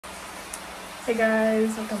Hey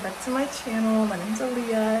guys, welcome back to my channel. My name's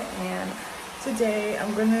Aaliyah, and today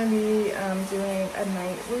I'm gonna be doing a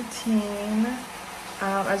night routine.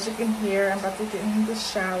 As you can hear, I'm about to get in the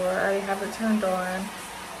shower. I already have it turned on.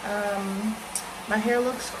 My hair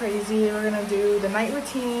looks crazy. We're gonna do the night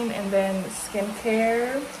routine and then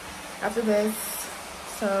skincare after this.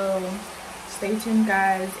 So stay tuned,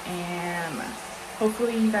 guys, and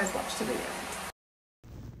hopefully you guys watch the video.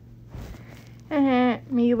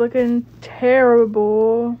 Me looking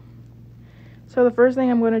terrible. So the first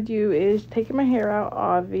thing I'm going to do is take my hair out,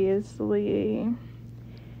 obviously.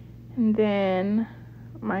 And then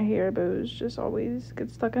my hair bows just always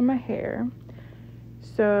get stuck in my hair.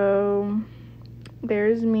 So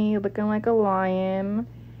there's me looking like a lion.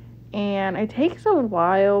 And it takes a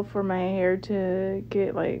while for my hair to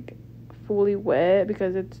get like fully wet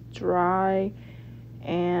because it's dry.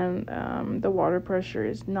 And the water pressure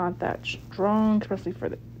is not that strong, especially for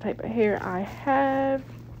the type of hair I have.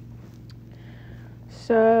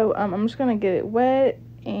 So I'm just gonna get it wet,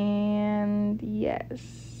 and yes,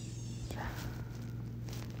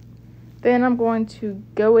 then I'm going to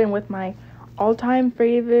go in with my all-time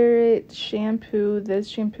favorite shampoo. This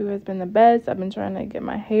shampoo has been the best. I've been trying to get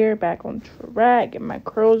my hair back on track, get my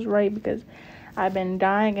curls right, because I've been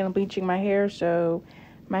dyeing and bleaching my hair, so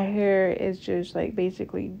my hair is just like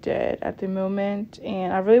basically dead at the moment,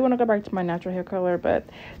 and I really want to go back to my natural hair color, but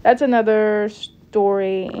that's another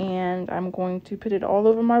story. And I'm going to put it all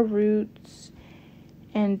over my roots,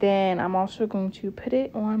 and then I'm also going to put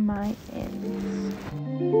it on my ends.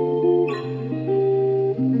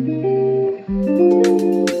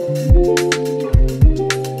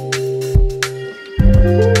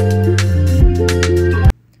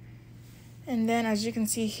 And then, as you can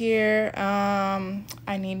see here,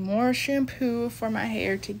 I need more shampoo for my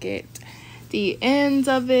hair to get the ends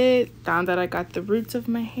of it. Now that I got the roots of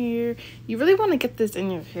my hair, you really want to get this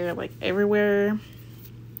in your hair, like everywhere.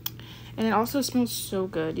 And it also smells so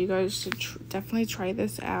good. You guys should definitely try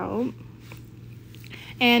this out.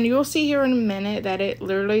 And you'll see here in a minute that it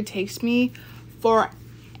literally takes me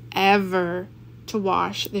forever to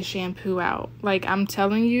wash the shampoo out. Like, I'm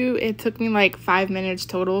telling you, it took me like 5 minutes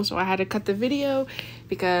total, so I had to cut the video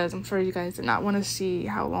because I'm sure you guys did not want to see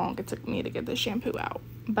how long it took me to get the shampoo out.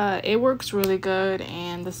 But it works really good,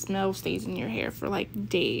 and the smell stays in your hair for like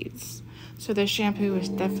days. So this shampoo is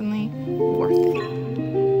definitely worth it.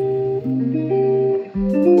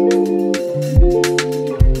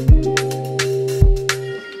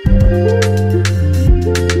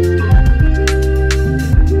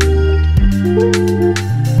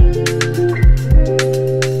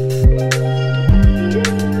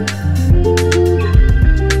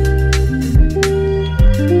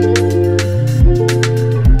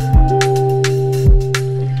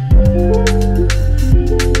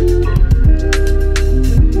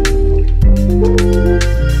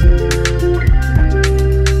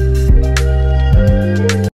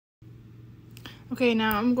 Okay,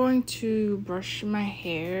 now I'm going to brush my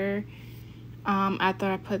hair after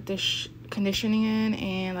I put this conditioning in.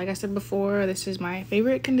 And like I said before, this is my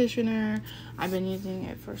favorite conditioner. I've been using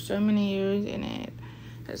it for so many years, and it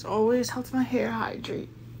has always helped my hair hydrate.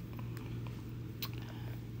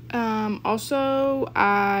 Also,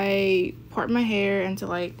 I part my hair into,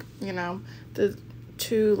 like, you know, the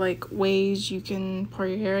two like ways you can part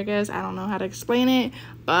your hair, I guess. I don't know how to explain it,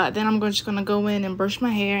 but then I'm just gonna go in and brush my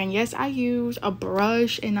hair. And yes, I use a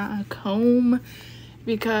brush and not a comb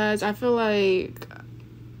because I feel like,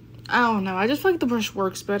 I don't know, I just feel like the brush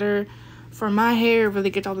works better for my hair. It really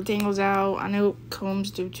gets all the tangles out. I know combs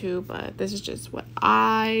do too, but this is just what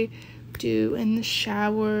I do in the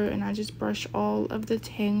shower, and I just brush all of the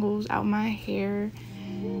tangles out my hair.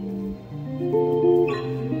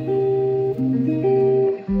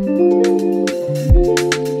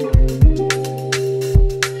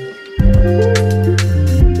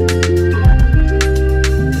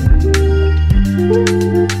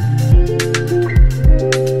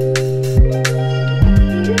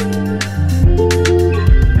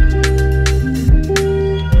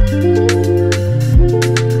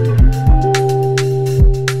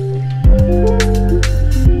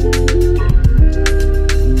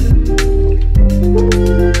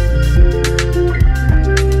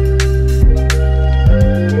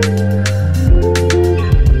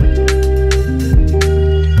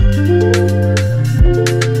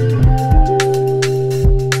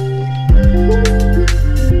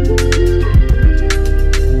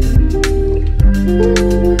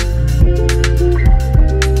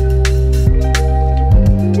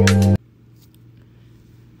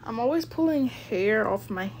 I'm always pulling hair off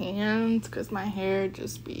my hands because my hair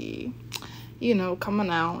just be you know, coming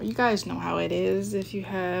out. You guys know how it is if you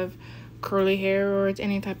have curly hair or it's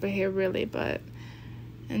any type of hair really. But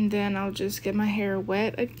and then I'll just get my hair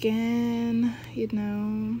wet again, you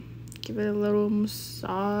know, give it a little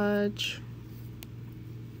massage.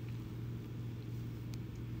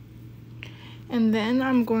 And then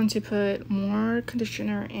I'm going to put more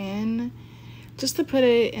conditioner in, just to put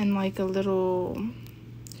it in like a little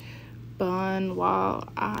bun while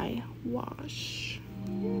I wash.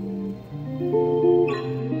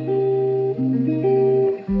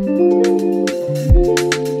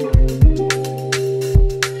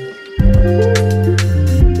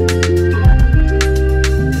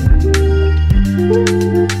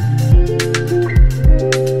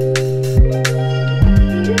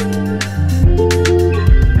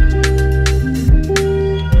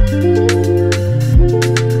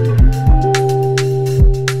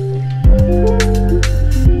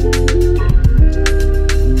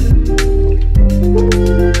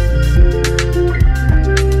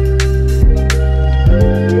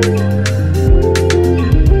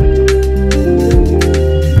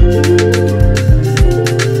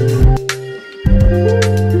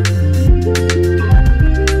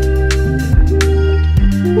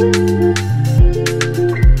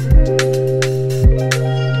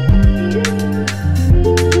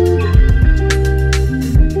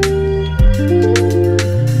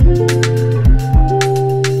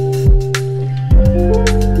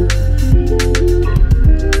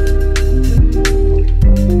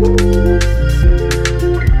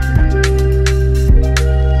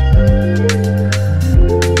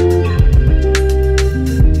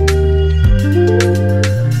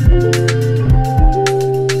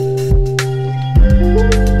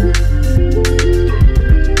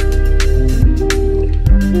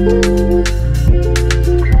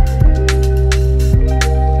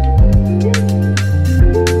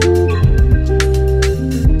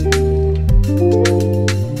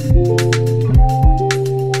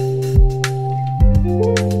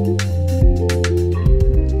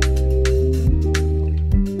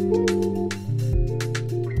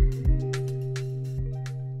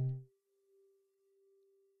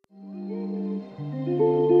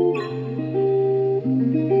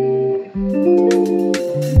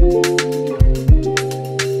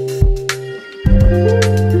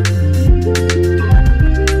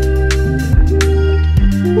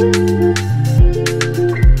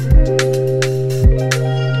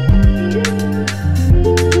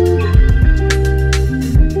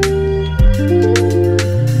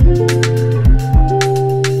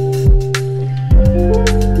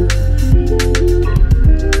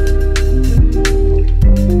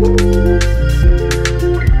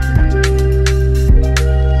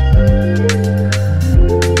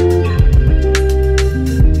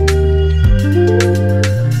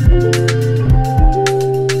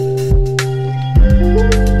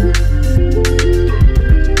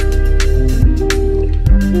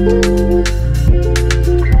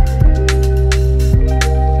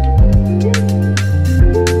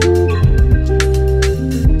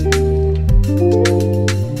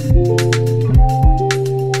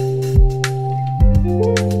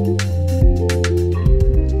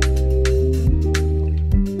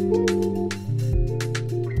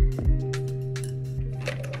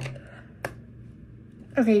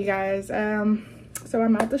 Okay, guys, so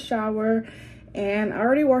I'm out the shower and I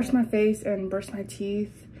already washed my face and brushed my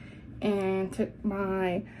teeth and took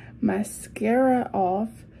my mascara off,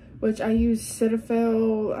 which I use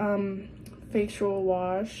Cetaphil facial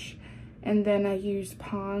wash, and then I use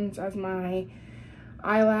Pond's as my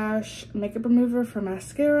eyelash makeup remover for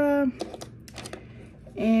mascara.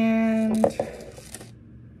 And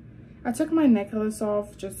I took my necklace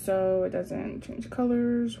off just so it doesn't change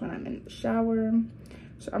colors when I'm in the shower.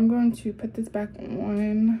 So I'm going to put this back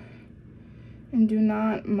on, and do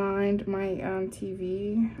not mind my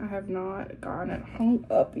TV. I have not gotten it hung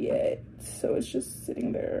up yet, so it's just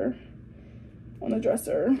sitting there on the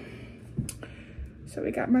dresser. So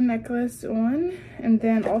we got my necklace on, and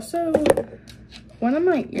then also one of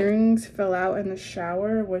my earrings fell out in the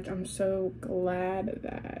shower, which I'm so glad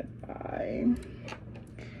that I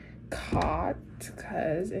caught,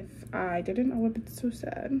 because if I didn't, I would have been so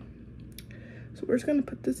sad. So we're just gonna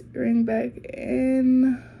put this earring back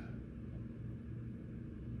in,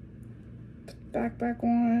 back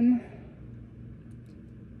on.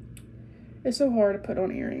 It's so hard to put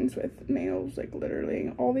on earrings with nails, like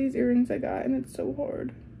literally all these earrings I got, and it's so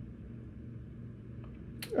hard.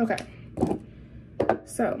 Okay,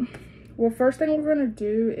 so well, first thing we're gonna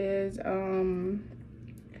do is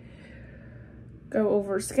go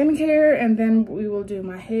over skincare, and then we will do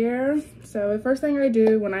my hair. So the first thing I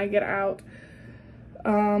do when I get out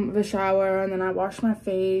the shower and then I wash my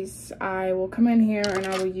face, I will come in here and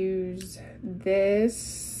I will use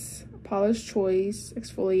this Paula's Choice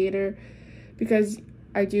exfoliator because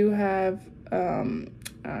I do have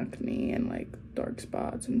acne and like dark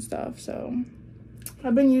spots and stuff, so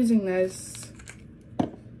I've been using this.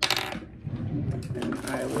 And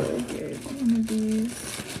I will get one of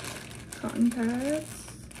these cotton pads.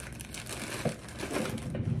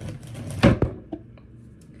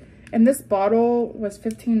 And this bottle was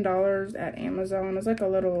 $15 at Amazon. It's like a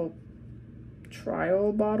little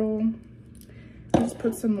trial bottle. Just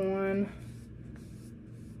put some on.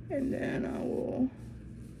 And then I will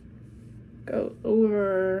go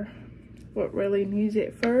over what really needs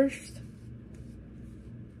it first.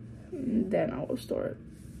 And then I will start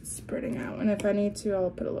spreading out. And if I need to, I'll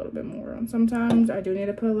put a little bit more on. Sometimes I do need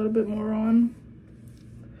to put a little bit more on.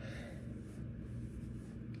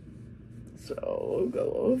 So we'll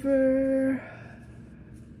go over.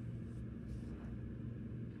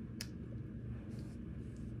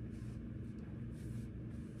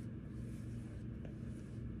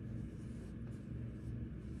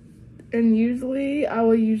 And usually I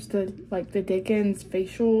will use the Dickens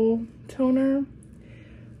facial toner.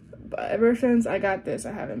 But ever since I got this,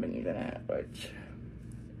 I haven't been using it,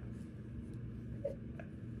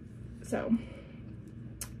 so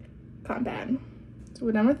cotton pad. So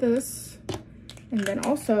we're done with this. And then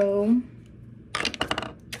also,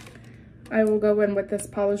 I will go in with this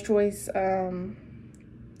Paula's Choice retinol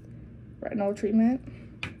treatment.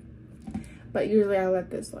 But usually I let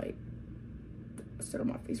this like sit on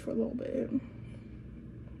my face for a little bit.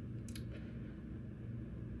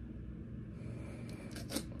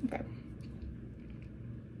 Okay.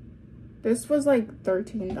 This was like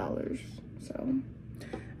 $13, so.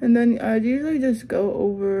 And then I usually just go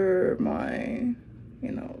over my,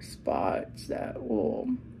 you know, spots that will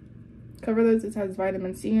cover those. It has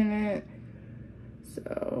vitamin C in it.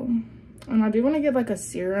 So, and I do want to get like a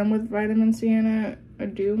serum with vitamin C in it. I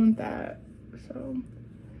do want that. So,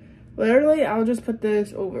 literally, I'll just put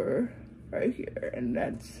this over right here. And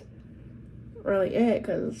that's really it,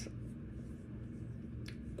 because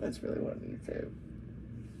that's really what I need to do.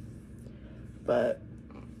 But,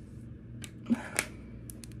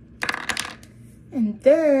 and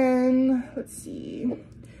then, let's see.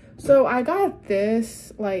 So I got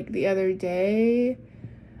this like the other day.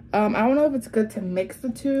 I don't know if it's good to mix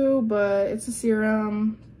the two, but it's a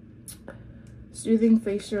serum, soothing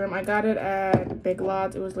face serum. I got it at Big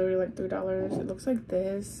Lots. It was literally like $3. It looks like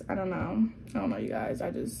this. I don't know, you guys.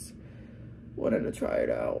 I just wanted to try it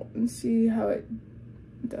out and see how it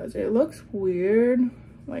does. It looks weird,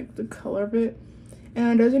 like the color of it,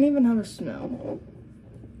 and it doesn't even have a smell.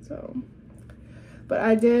 So, but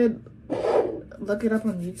I did look it up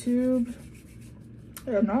on YouTube.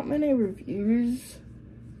 There are not many reviews,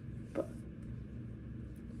 but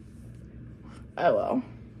oh well.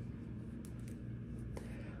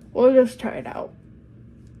 We'll just try it out.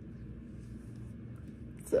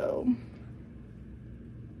 So,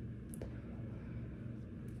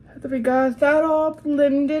 after we got that all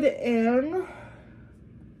blended in,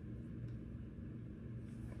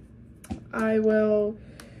 I will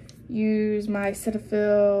use my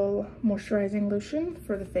Cetaphil moisturizing lotion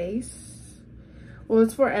for the face. Well,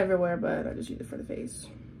 it's for everywhere, but I just use it for the face.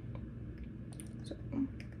 So,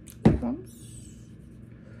 pumps.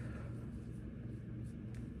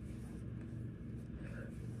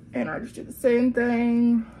 And I just do the same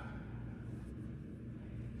thing.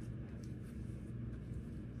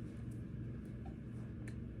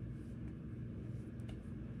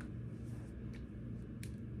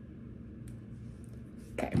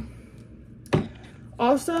 Okay.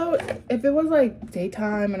 Also, if it was like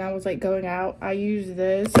daytime and I was like going out, I use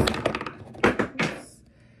this.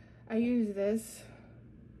 I use this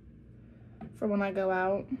for when I go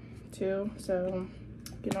out too. So,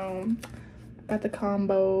 you know, got the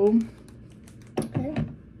combo. Okay.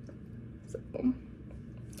 So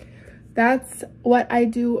that's what I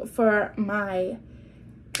do for my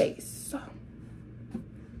face.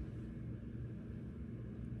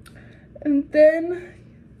 And then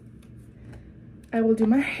I will do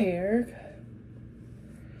my hair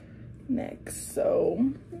next.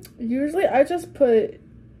 So usually I just put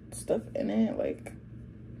stuff in it, like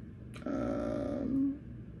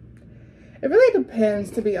it really depends,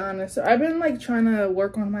 to be honest. So I've been like trying to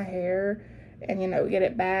work on my hair and, you know, get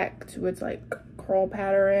it back to its like curl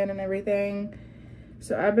pattern and everything.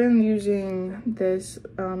 So I've been using this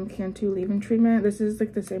Cantu leave-in treatment. This is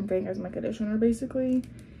like the same thing as my conditioner basically,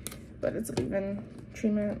 but it's a leave-in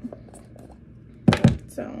treatment.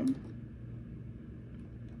 So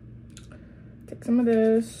take some of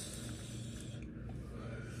this.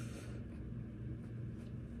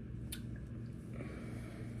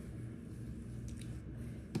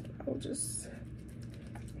 I'll just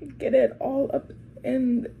get it all up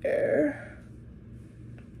in there.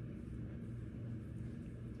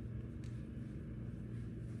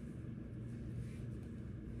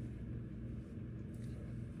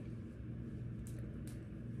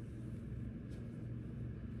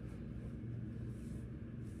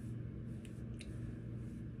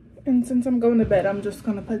 And since I'm going to bed, I'm just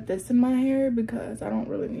gonna put this in my hair because I don't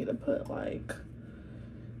really need to put like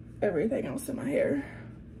everything else in my hair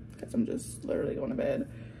because I'm just literally going to bed.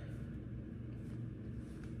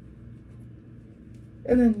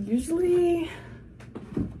 And then usually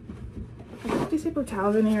I put these paper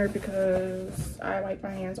towels in here because I wipe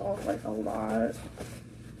my hands off like a lot.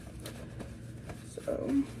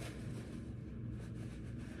 So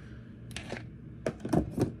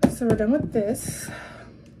we're done with this.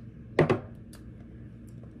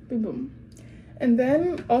 Boom, boom. And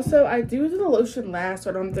then also I do the lotion last, so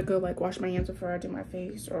I don't have to go like wash my hands before I do my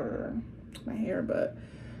face or my hair, but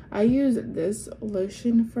I use this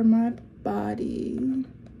lotion for my body.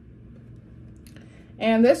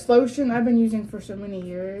 And this lotion I've been using for so many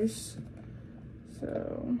years.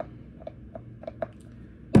 So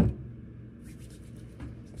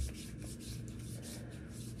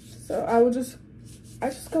I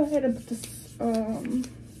just go ahead and put this you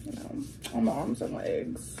know, on my arms and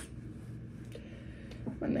legs,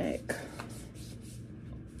 my neck.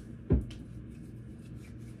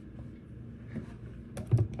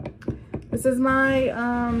 This is my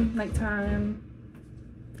nighttime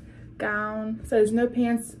gown. It says no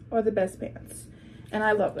pants are the best pants, and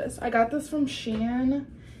I love this. I got this from Shein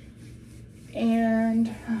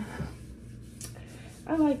and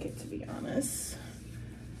I like it, to be honest.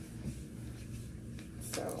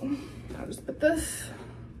 So I'll just put this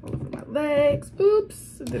over my legs.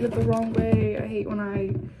 Oops, I did it the wrong way. I hate when I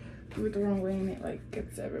do it the wrong way and it like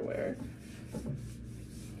gets everywhere.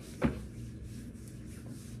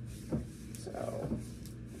 So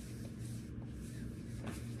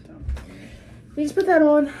we just put that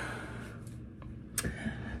on.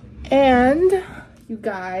 And you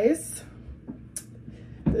guys,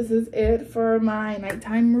 this is it for my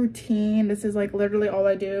nighttime routine. This is like literally all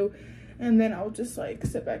I do. And then I'll just like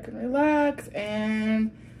sit back and relax,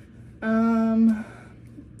 and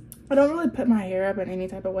I don't really put my hair up in any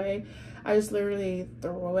type of way. I just literally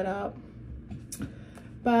throw it up.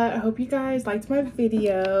 But I hope you guys liked my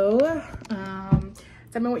video.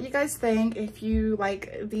 Tell me what you guys think. If you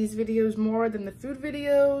like these videos more than the food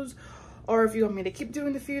videos, or if you want me to keep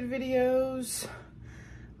doing the food videos,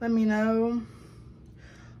 let me know.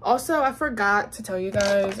 Also, I forgot to tell you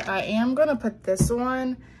guys, I am gonna put this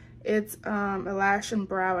one. It's a lash and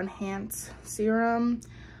brow enhance serum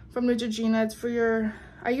from Neutrogena. It's for your,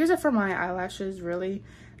 I use it for my eyelashes, really,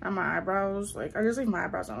 and my eyebrows. Like, I just leave my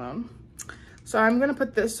eyebrows alone. So I'm gonna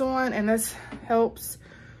put this on, and this helps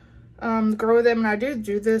grow them. And I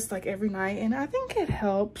do this like every night, and I think it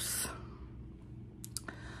helps.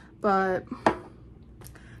 But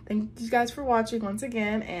thank you guys for watching once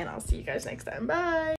again, and I'll see you guys next time. Bye.